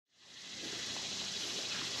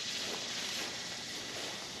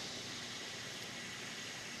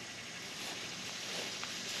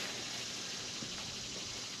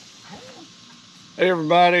Hey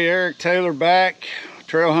everybody, Eric Taylor back,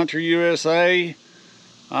 Trail Hunter USA.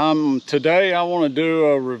 Today I want to do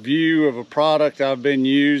a review of a product I've been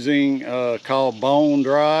using called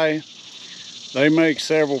Bone-Dri. They make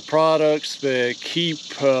several products that keep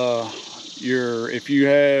if you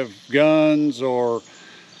have guns or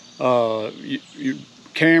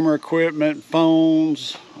camera equipment,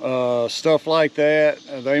 phones, stuff like that.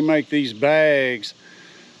 They make these bags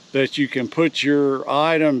that you can put your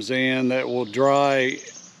items in that will dry.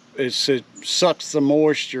 It sucks the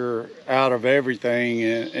moisture out of everything,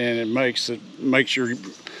 and it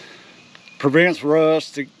prevents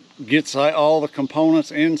rust. It gets all the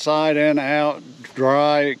components inside and out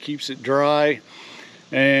dry. It keeps it dry.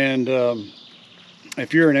 And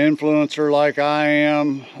if you're an influencer like I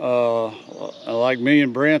am, like me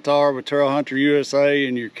and Brent are with Trail Hunter USA,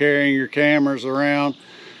 and you're carrying your cameras around,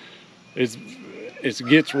 it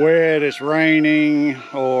gets wet, it's raining,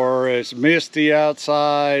 or it's misty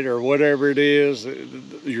outside, or whatever it is,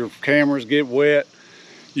 your cameras get wet,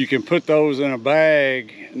 you can put those in a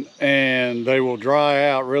bag and they will dry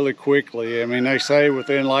out really quickly. I mean, they say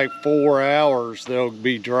within like 4 hours they'll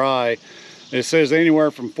be dry. It says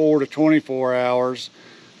anywhere from 4 to 24 hours,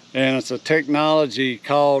 and it's a technology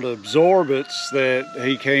called absorbents that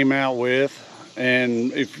he came out with.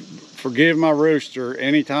 And forgive my rooster,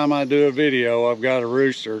 anytime I do a video I've got a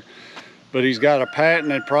rooster, but he's got a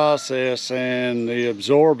patented process, and the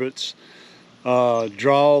absorbents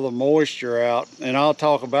draw the moisture out, and I'll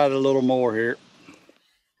talk about it a little more here.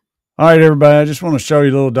 All right everybody, I just want to show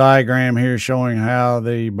you a little diagram here showing how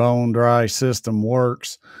the Bone-Dri system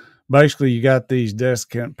works. Basically, you got these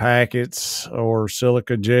desiccant packets or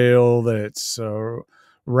silica gel that's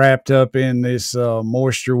wrapped up in this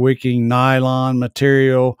moisture wicking nylon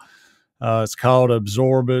material. It's called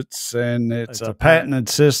absorbents, and it's a patented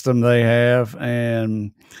system they have.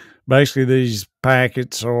 And basically these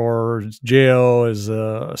packets or gel is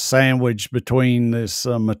a sandwich between this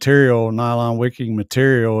material, nylon wicking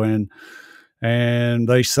material, and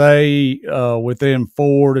they say within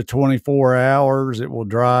 4 to 24 hours it will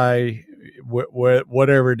dry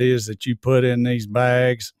whatever it is that you put in these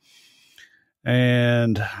bags.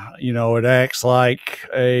 And you know, it acts like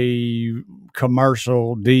a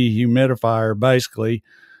commercial dehumidifier basically,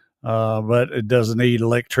 but it doesn't need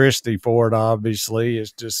electricity for it, obviously.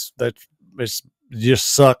 It's just that it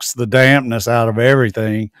just sucks the dampness out of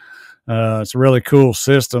everything. It's a really cool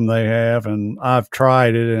system they have, and I've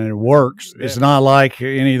tried it and it works. Yeah. It's not like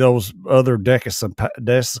any of those other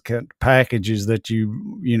desiccant packages that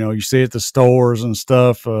you see at the stores and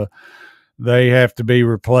stuff. They have to be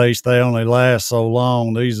replaced. They only last so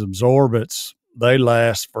long. These absorbents, they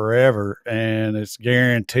last forever, and it's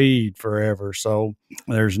guaranteed forever. So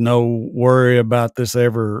there's no worry about this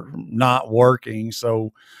ever not working.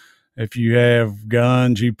 So if you have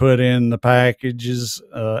guns, you put in the packages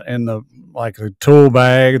in the tool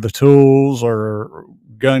bag, the tools or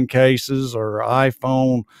gun cases or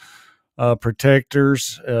iPhone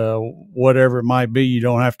protectors, whatever it might be, you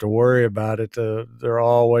don't have to worry about it.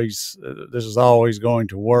 This is always going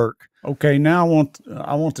to work. Okay, now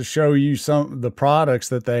I want to show you some of the products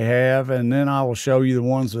that they have, and then I will show you the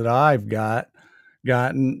ones that I've gotten.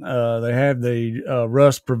 They have the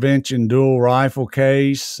rust prevention dual rifle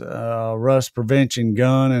case, rust prevention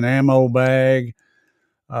gun and ammo bag,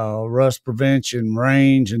 rust prevention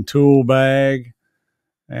range and tool bag,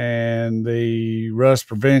 and the rust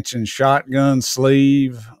prevention shotgun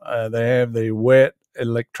sleeve. They have the wet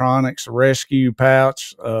electronics rescue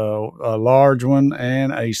pouch, a large one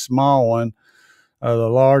and a small one. The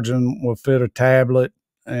large one will fit a tablet,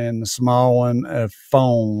 and the small one a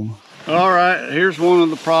phone. All right, here's one of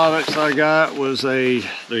the products I got. Was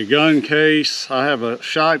the gun case. I have a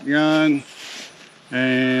shotgun,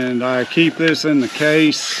 and I keep this in the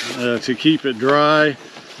case to keep it dry.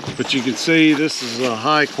 But you can see this is a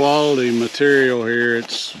high quality material here.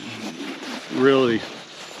 It's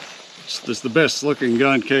the best looking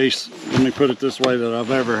gun case, let me put it this way, that I've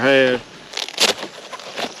ever had.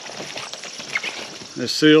 They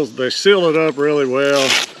seal it up really well.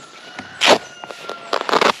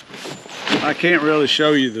 I can't really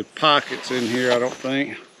show you the pockets in here, I don't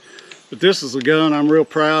think. But this is a gun I'm real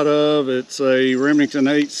proud of. It's a Remington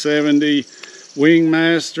 870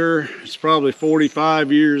 Wingmaster. It's probably 45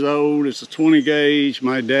 years old. It's a 20 gauge.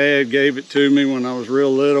 My dad gave it to me when I was real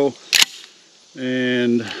little,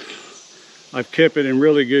 and I've kept it in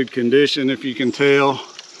really good condition, if you can tell.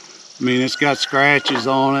 I mean, it's got scratches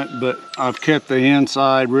on it, but I've kept the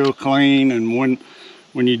inside real clean. And when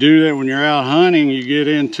you do that, when you're out hunting, you get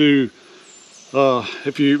into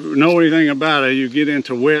if you know anything about it, you get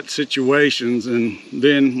into wet situations, and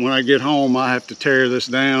then when I get home I have to tear this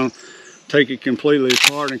down, take it completely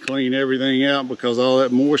apart and clean everything out because all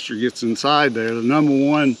that moisture gets inside there. The number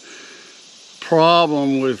one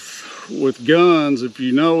problem with guns, if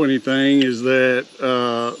you know anything, is that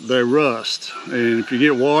they rust, and if you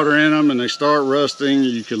get water in them and they start rusting,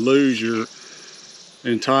 you could lose your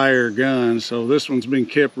entire gun. So this one's been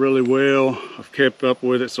kept really well. I've kept up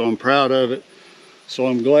with it, so I'm proud of it. So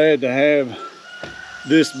I'm glad to have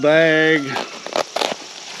this bag.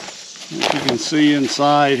 You can see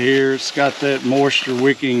inside here, it's got that moisture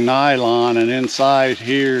wicking nylon, and inside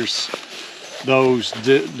here's those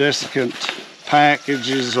desiccant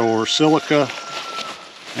packages or silica,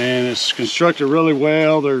 and it's constructed really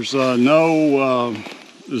well. There's no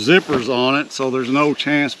zippers on it, so there's no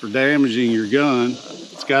chance for damaging your gun.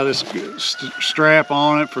 It's got this strap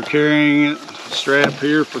on it for carrying it, strap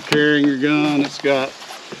here for carrying your gun. It's got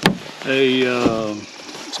a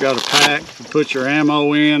pack to put your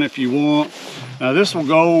ammo in if you want. Now this will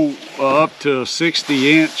go up to a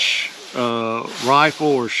 60-inch rifle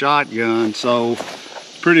or shotgun, so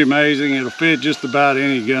pretty amazing. It'll fit just about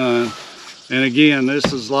any gun. And again,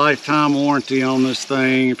 this is lifetime warranty on this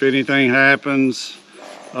thing. If anything happens,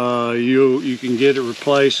 you can get it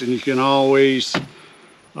replaced, and you can always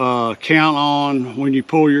count on when you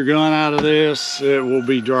pull your gun out of this, it will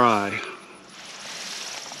be dry.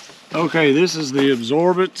 Okay, this is the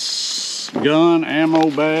Absorbance gun ammo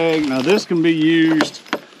bag. Now this can be used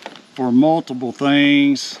for multiple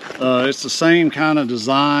things. It's the same kind of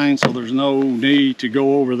design, so there's no need to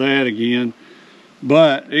go over that again.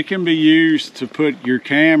 But it can be used to put your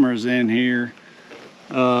cameras in here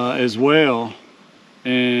as well,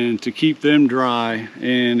 and to keep them dry.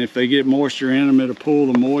 And if they get moisture in them, it'll pull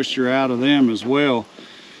the moisture out of them as well.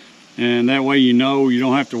 And that way, you know, you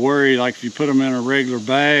don't have to worry. Like if you put them in a regular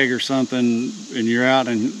bag or something and you're out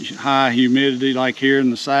in high humidity like here in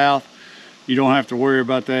the south, you don't have to worry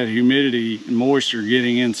about that humidity and moisture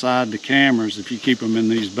getting inside the cameras if you keep them in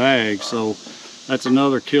these bags. So that's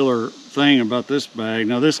another killer thing about this bag.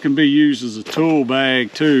 Now this can be used as a tool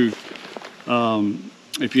bag too.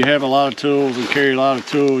 If you have a lot of tools and carry a lot of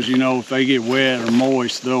tools, you know, if they get wet or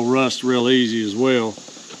moist, they'll rust real easy as well.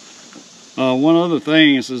 One other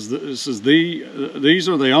thing is these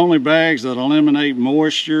are the only bags that eliminate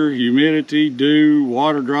moisture, humidity, dew,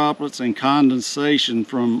 water droplets, and condensation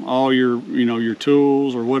from all your, your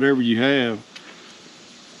tools or whatever you have.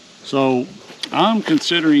 So I'm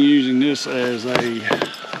considering using this as a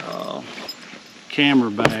camera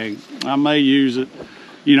bag. I may use it,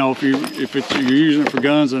 if you're using it for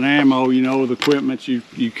guns and ammo, the equipment you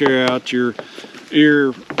carry out your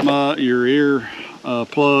ear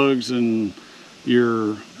plugs and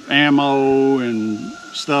your ammo and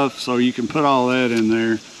stuff, so you can put all that in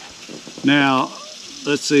there. Now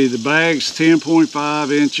let's see, the bag's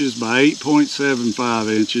 10.5 inches by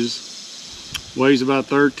 8.75 inches, weighs about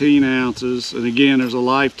 13 ounces, and again there's a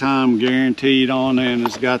lifetime guaranteed on it, and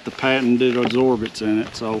it's got the patented absorbents in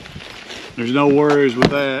it, so there's no worries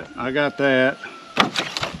with that. I got that.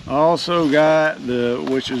 I also got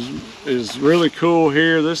which is really cool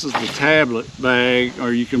here, this is the tablet bag,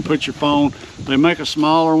 or you can put your phone. They make a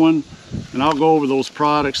smaller one, and I'll go over those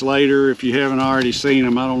products later if you haven't already seen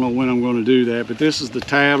them. I don't know when I'm going to do that, but this is the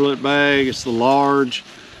tablet bag. It's the large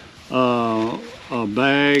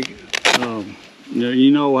bag.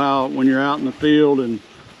 You know how when you're out in the field and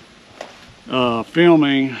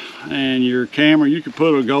filming, and your camera, you could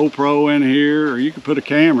put a GoPro in here, or you could put a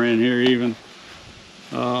camera in here even.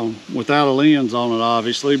 Without a lens on it,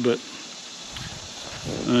 obviously, but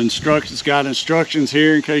it's got instructions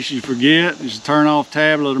here in case you forget. Just turn off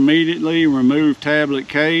tablet immediately, remove tablet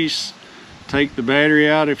case, take the battery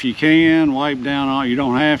out if you can, wipe down all, you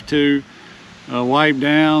don't have to, wipe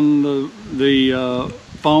down the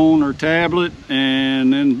phone or tablet,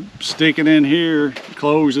 and then stick it in here,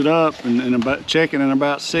 close it up, and check it in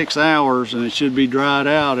about 6 hours, and it should be dried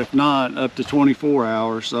out, if not up to 24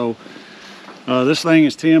 hours. So this thing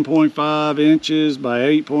is 10.5 inches by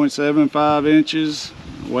 8.75 inches,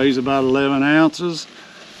 weighs about 11 ounces.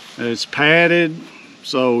 It's padded,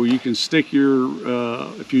 so you can stick your,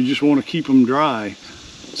 if you just want to keep them dry. It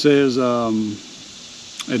says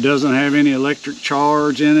it doesn't have any electric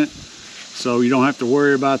charge in it, so you don't have to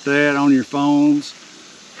worry about that on your phones.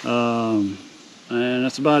 And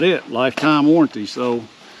that's about it, lifetime warranty. So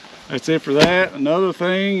that's it for that. Another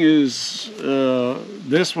thing is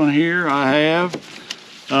this one here I have.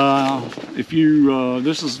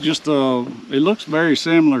 This is just it looks very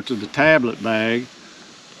similar to the tablet bag,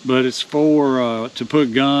 but it's for to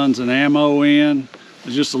put guns and ammo in.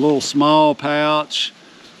 It's just a little small pouch.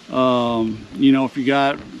 You know, if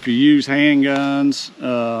you use handguns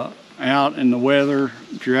out in the weather,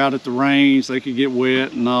 if you're out at the range, they could get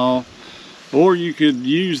wet and all. Or you could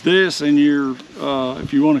use this in your,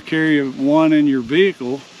 if you want to carry one in your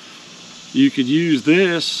vehicle, you could use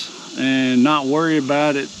this and not worry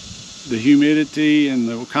about it, the humidity and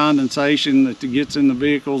the condensation that gets in the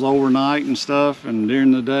vehicles overnight and stuff and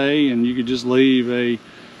during the day, and you could just leave a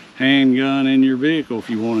handgun in your vehicle if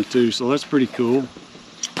you wanted to. So that's pretty cool.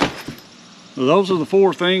 So those are the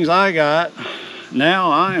 4 things I got.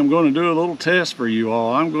 Now I am going to do a little test for you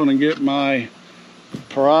all. I'm going to get my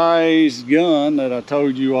prize gun that I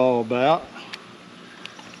told you all about,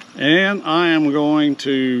 and I am going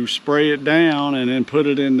to spray it down and then put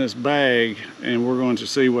it in this bag, and we're going to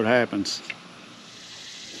see what happens.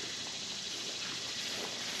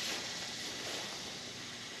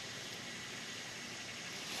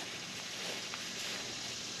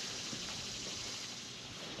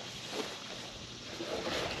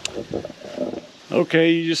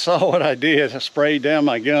 Okay, you just saw what I did. I sprayed down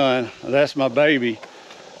my gun. That's my baby.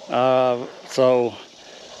 So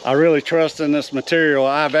I really trust in this material.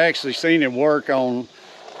 I've actually seen it work on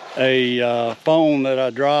a phone that I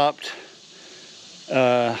dropped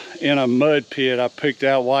in a mud pit. I picked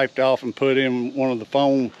out, wiped off, and put in one of the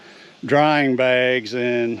phone drying bags,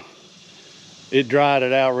 and it dried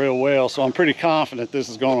it out real well. So I'm pretty confident this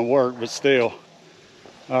is going to work, but still.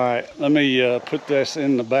 All right, let me put this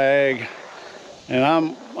in the bag. And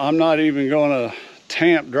I'm not even going to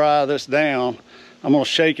tamp dry this down. I'm going to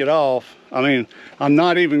shake it off. I mean, I'm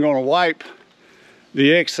not even going to wipe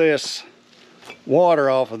the excess water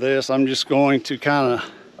off of this. I'm just going to kind of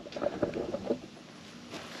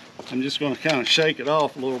shake it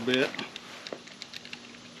off a little bit.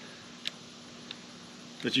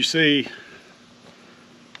 But you see,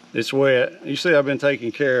 it's wet. You see I've been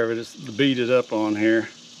taking care of it. It's beaded up on here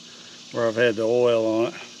where I've had the oil on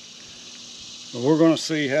it. But we're going to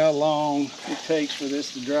see how long it takes for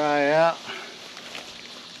this to dry out.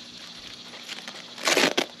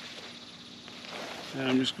 And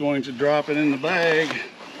I'm just going to drop it in the bag.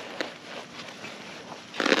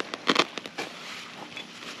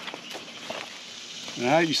 And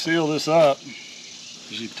how you seal this up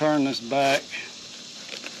is you turn this back,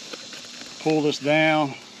 pull this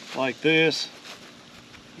down like this,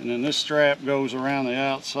 and then this strap goes around the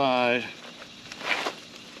outside.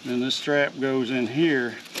 And this strap goes in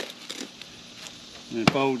here and it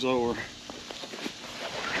folds over.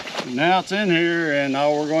 And now it's in here, and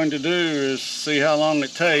all we're going to do is see how long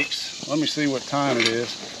it takes. Let me see what time it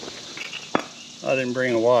is. I didn't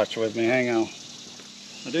bring a watch with me. Hang on.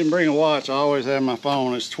 I didn't bring a watch. I always have my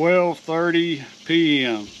phone. It's 12:30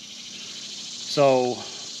 p.m. So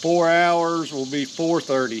 4 hours will be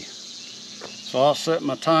 4:30. So I'll set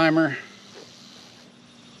my timer.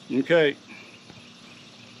 Okay.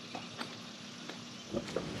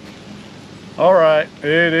 All right,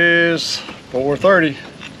 it is 4:30.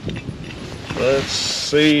 Let's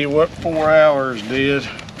see what 4 hours did.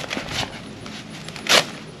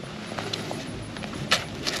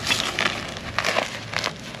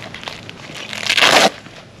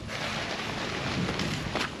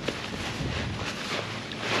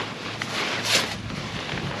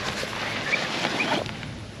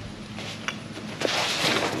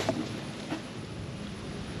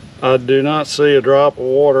 I do not see a drop of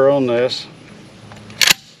water on this.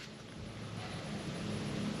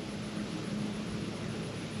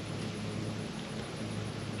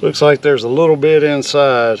 Looks like there's a little bit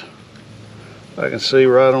inside. I can see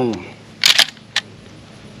right on.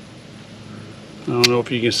 I don't know if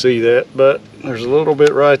you can see that, but there's a little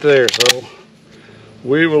bit right there. So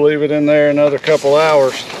we will leave it in there another couple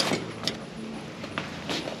hours.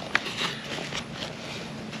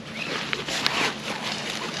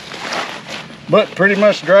 But pretty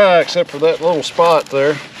much dry except for that little spot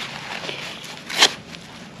there.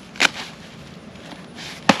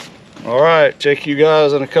 All right, check you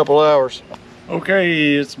guys in a couple hours.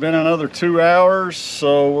 Okay, it's been another 2 hours,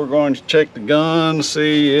 so we're going to check the gun,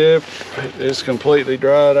 see if it's completely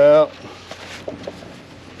dried out.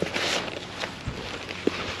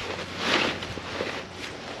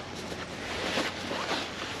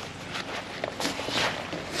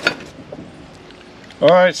 All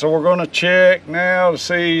right, so we're going to check now to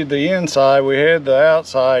see the inside. We had the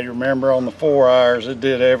outside, remember, on the 4 hours.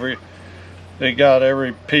 It got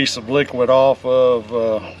every piece of liquid off of,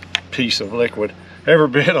 every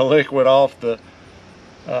bit of liquid off the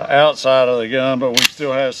outside of the gun, but we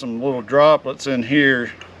still have some little droplets in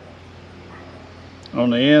here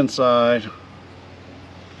on the inside.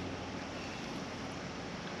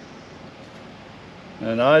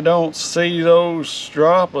 And I don't see those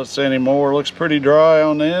droplets anymore. It looks pretty dry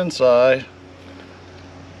on the inside.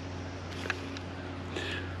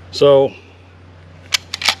 So,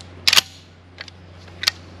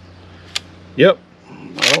 yep,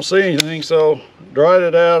 I don't see anything. So, dried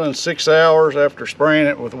it out in 6 hours after spraying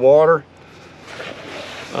it with water.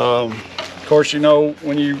 Of course, you know,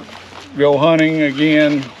 when you go hunting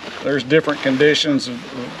again, there's different conditions.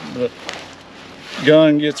 The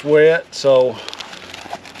gun gets wet, so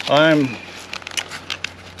I'm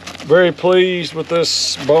very pleased with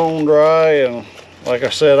this Bone-Dri, and like I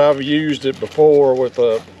said, I've used it before with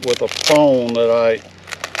a phone that I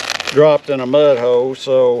dropped in a mud hole,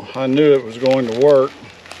 so I knew it was going to work.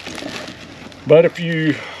 But if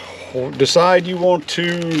you decide you want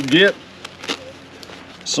to get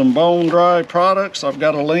some Bone-Dri products, I've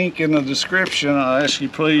got a link in the description. I ask you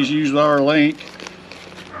please use our link.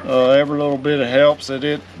 Every little bit of helps.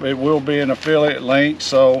 It will be an affiliate link,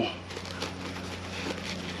 so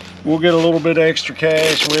we'll get a little bit extra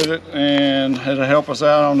cash with it, and it'll help us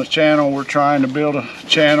out on the channel. We're trying to build a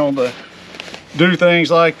channel to do things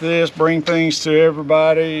like this, bring things to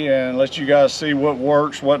everybody, and let you guys see what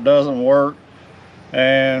works, what doesn't work.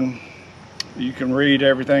 And you can read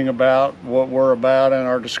everything about what we're about in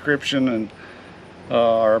our description, and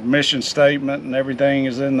our mission statement and everything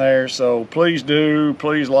is in there. So please do,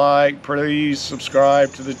 please like, please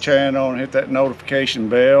subscribe to the channel and hit that notification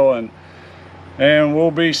bell, and we'll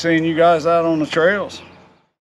be seeing you guys out on the trails.